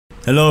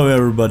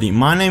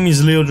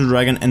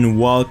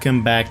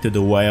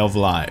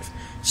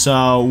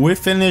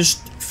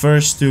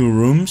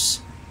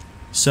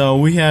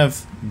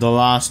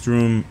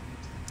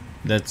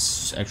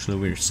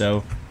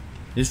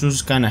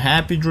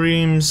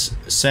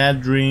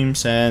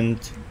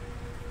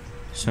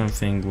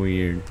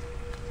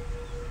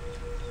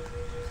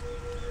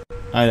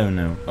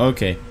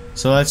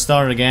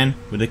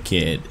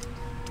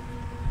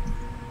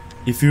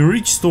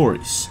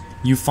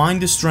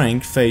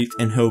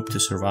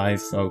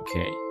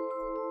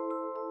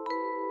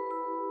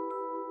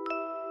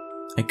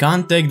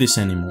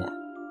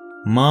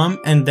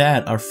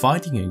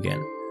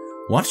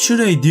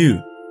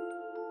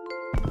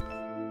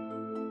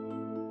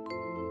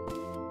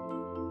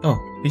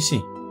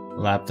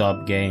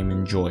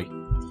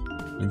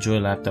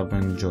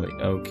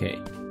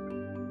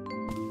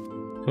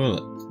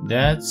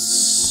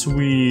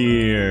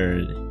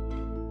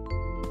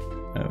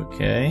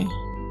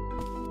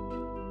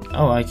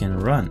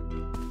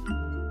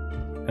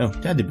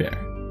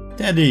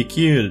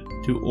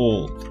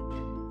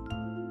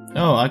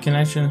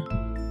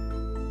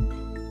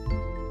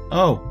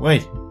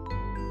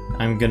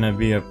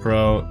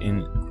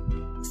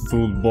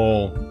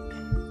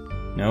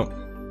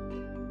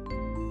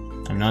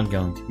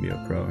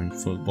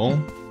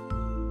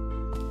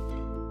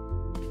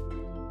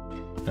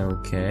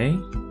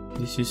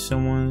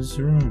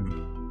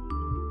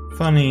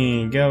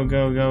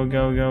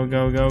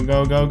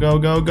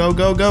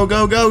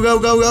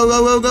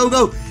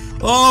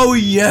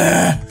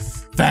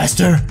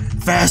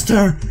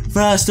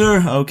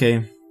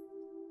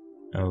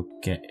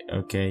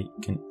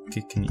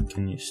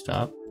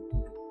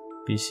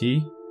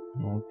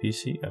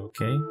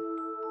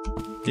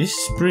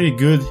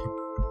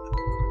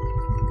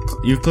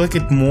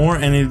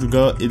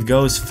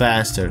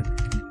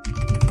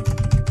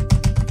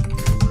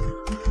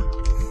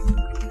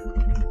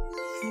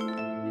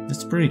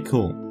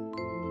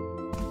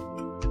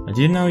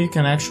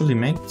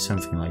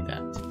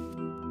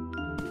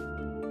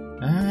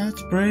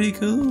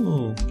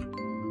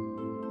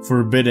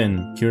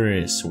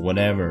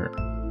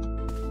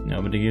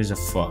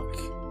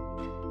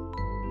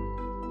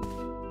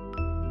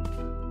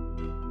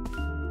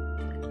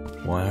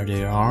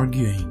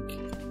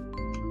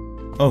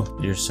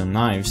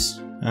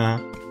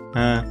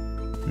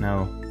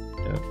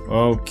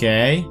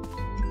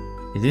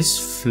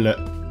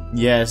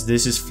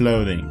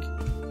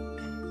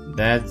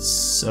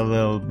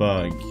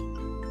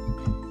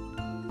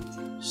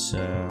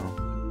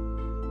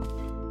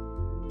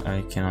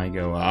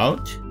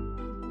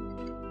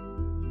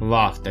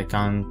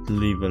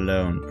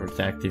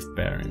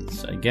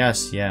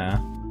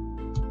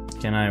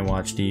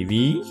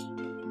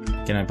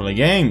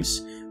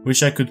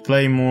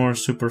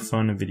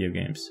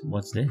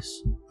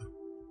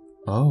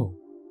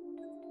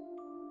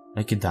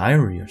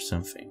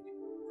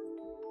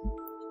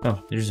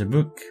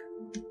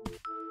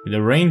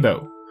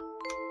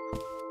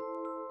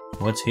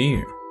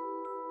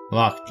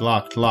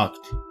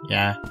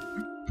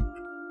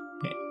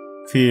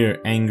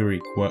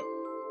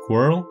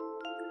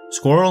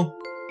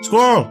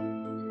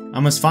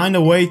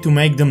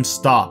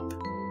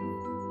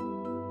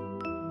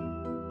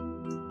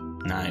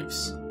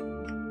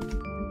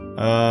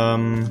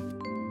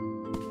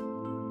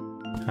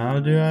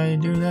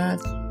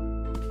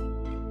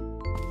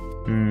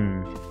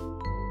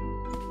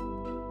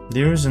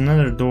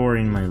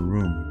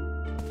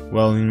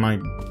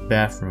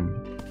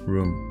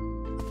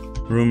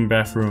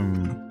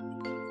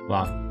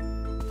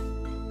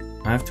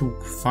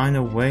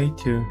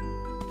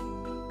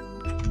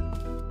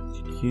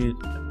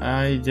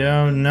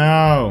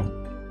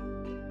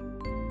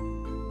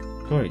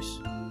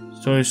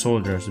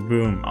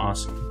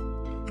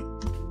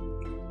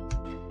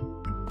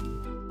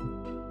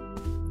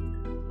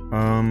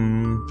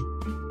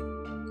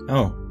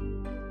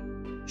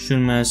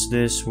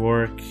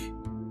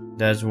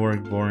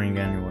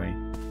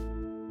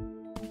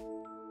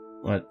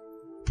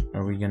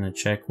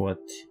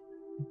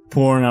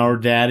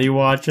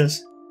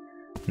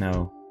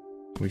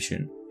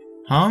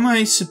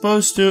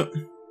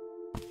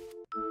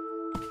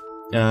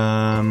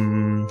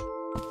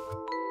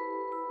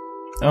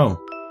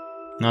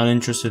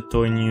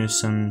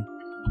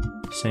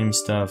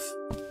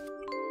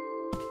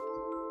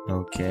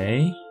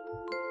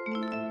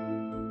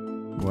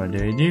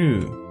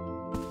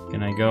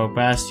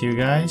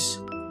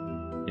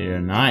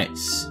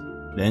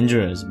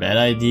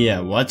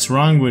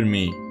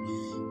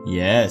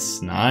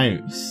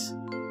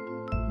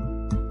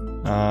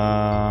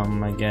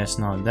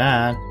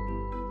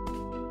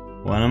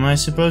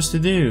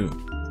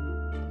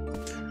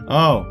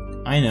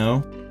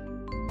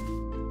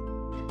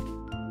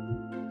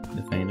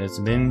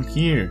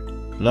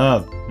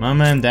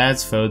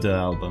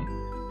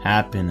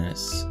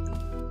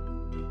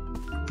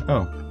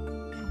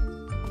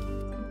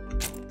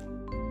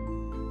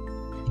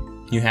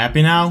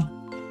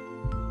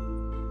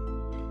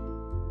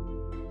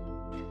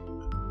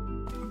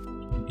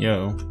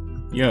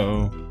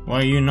Why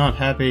are you not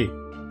happy?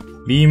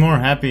 Be more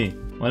happy.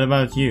 What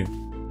about you?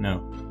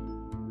 No.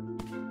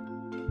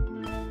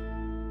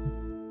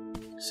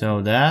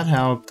 So that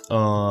helped,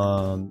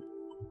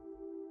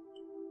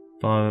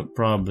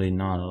 probably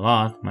not a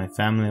lot. My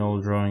family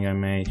old drawing I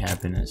made,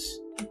 happiness.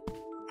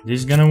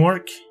 This gonna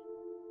work?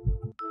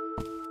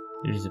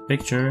 Here's the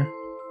picture.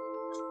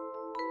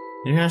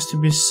 There has to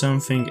be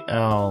something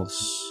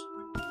else.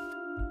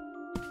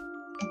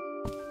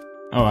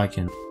 Oh, I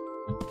can.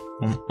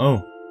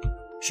 Oh,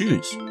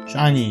 shoes,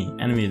 shiny,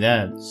 enemy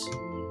dads.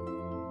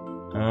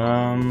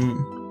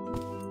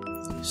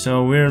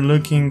 So we're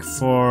looking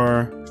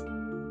for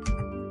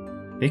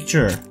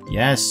picture.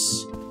 Yes.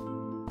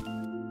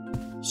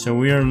 So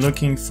we are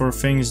looking for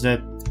things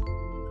that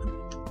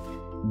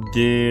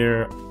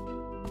there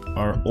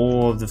are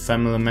all of the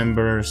family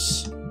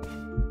members.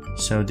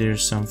 So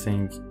there's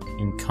something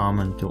in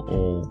common to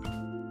all.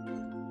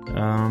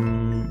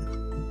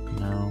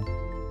 No.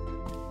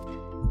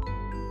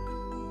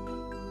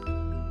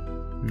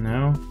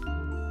 No.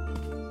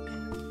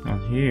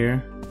 Not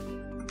here.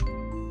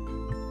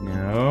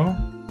 No.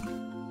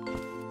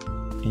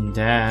 In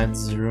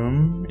Dad's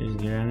room, is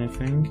there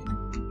anything?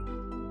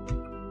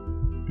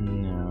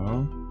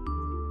 No.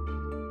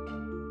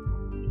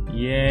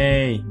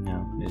 Yay!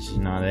 No, this is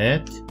not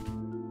it.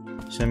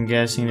 So I'm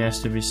guessing there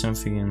has to be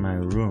something in my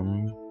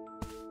room.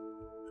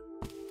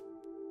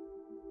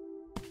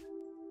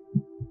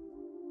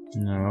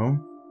 No.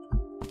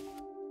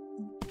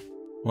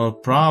 Well,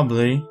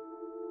 probably.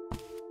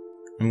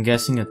 I'm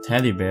guessing a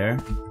teddy bear.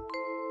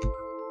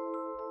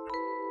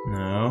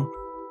 No.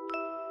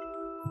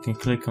 You can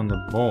click on the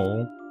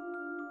ball.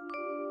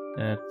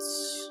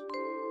 That's...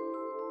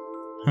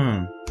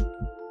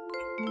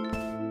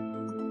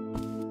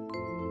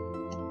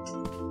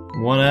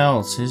 What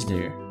else is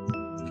there?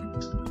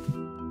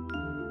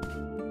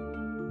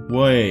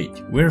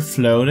 Wait, we're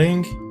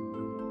floating?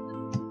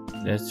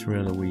 That's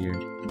really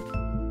weird.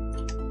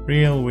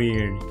 Real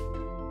weird.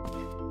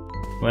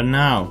 But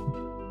now,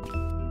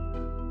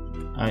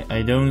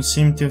 I don't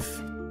seem to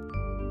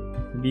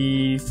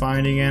be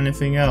finding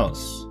anything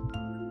else.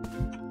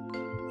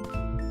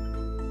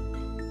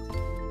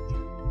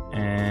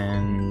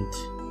 And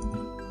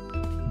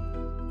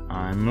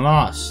I'm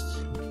lost.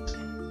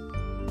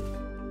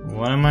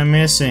 What am I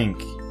missing?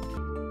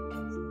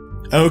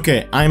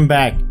 Okay, I'm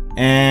back.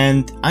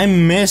 And I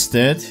missed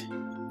it.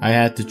 I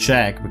had to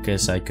check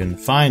because I couldn't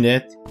find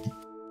it.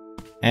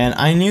 And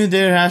I knew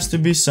there has to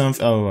be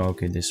something. Oh,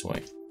 okay, this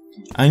way.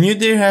 I knew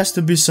there has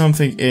to be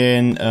something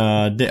in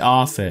the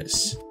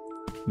office.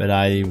 But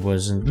I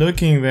wasn't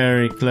looking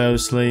very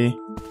closely.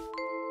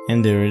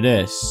 And there it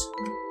is.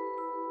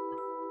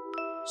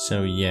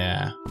 So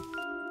yeah.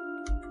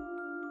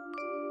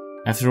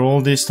 After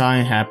all this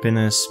time,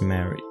 happiness,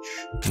 marriage.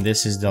 And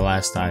this is the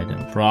last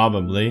item,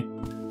 probably.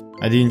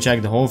 I didn't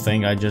check the whole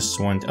thing, I just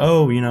went,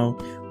 oh, you know,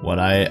 what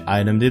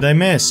item did I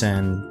miss?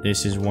 And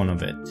this is one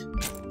of it.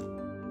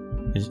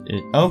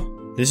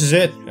 Oh, this is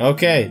it.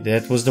 Okay,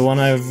 that was the one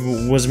I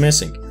was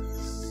missing.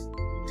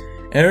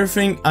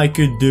 Everything I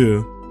could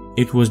do,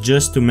 it was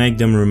just to make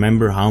them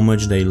remember how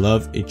much they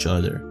love each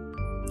other.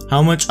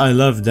 How much I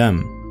love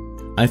them.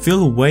 I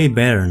feel way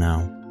better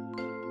now.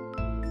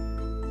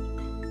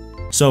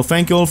 So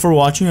thank you all for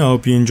watching, I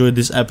hope you enjoyed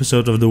this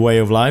episode of The Way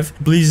of Life.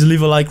 Please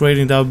leave a like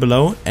rating down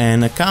below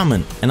and a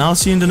comment. And I'll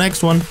see you in the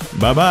next one.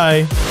 Bye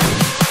bye!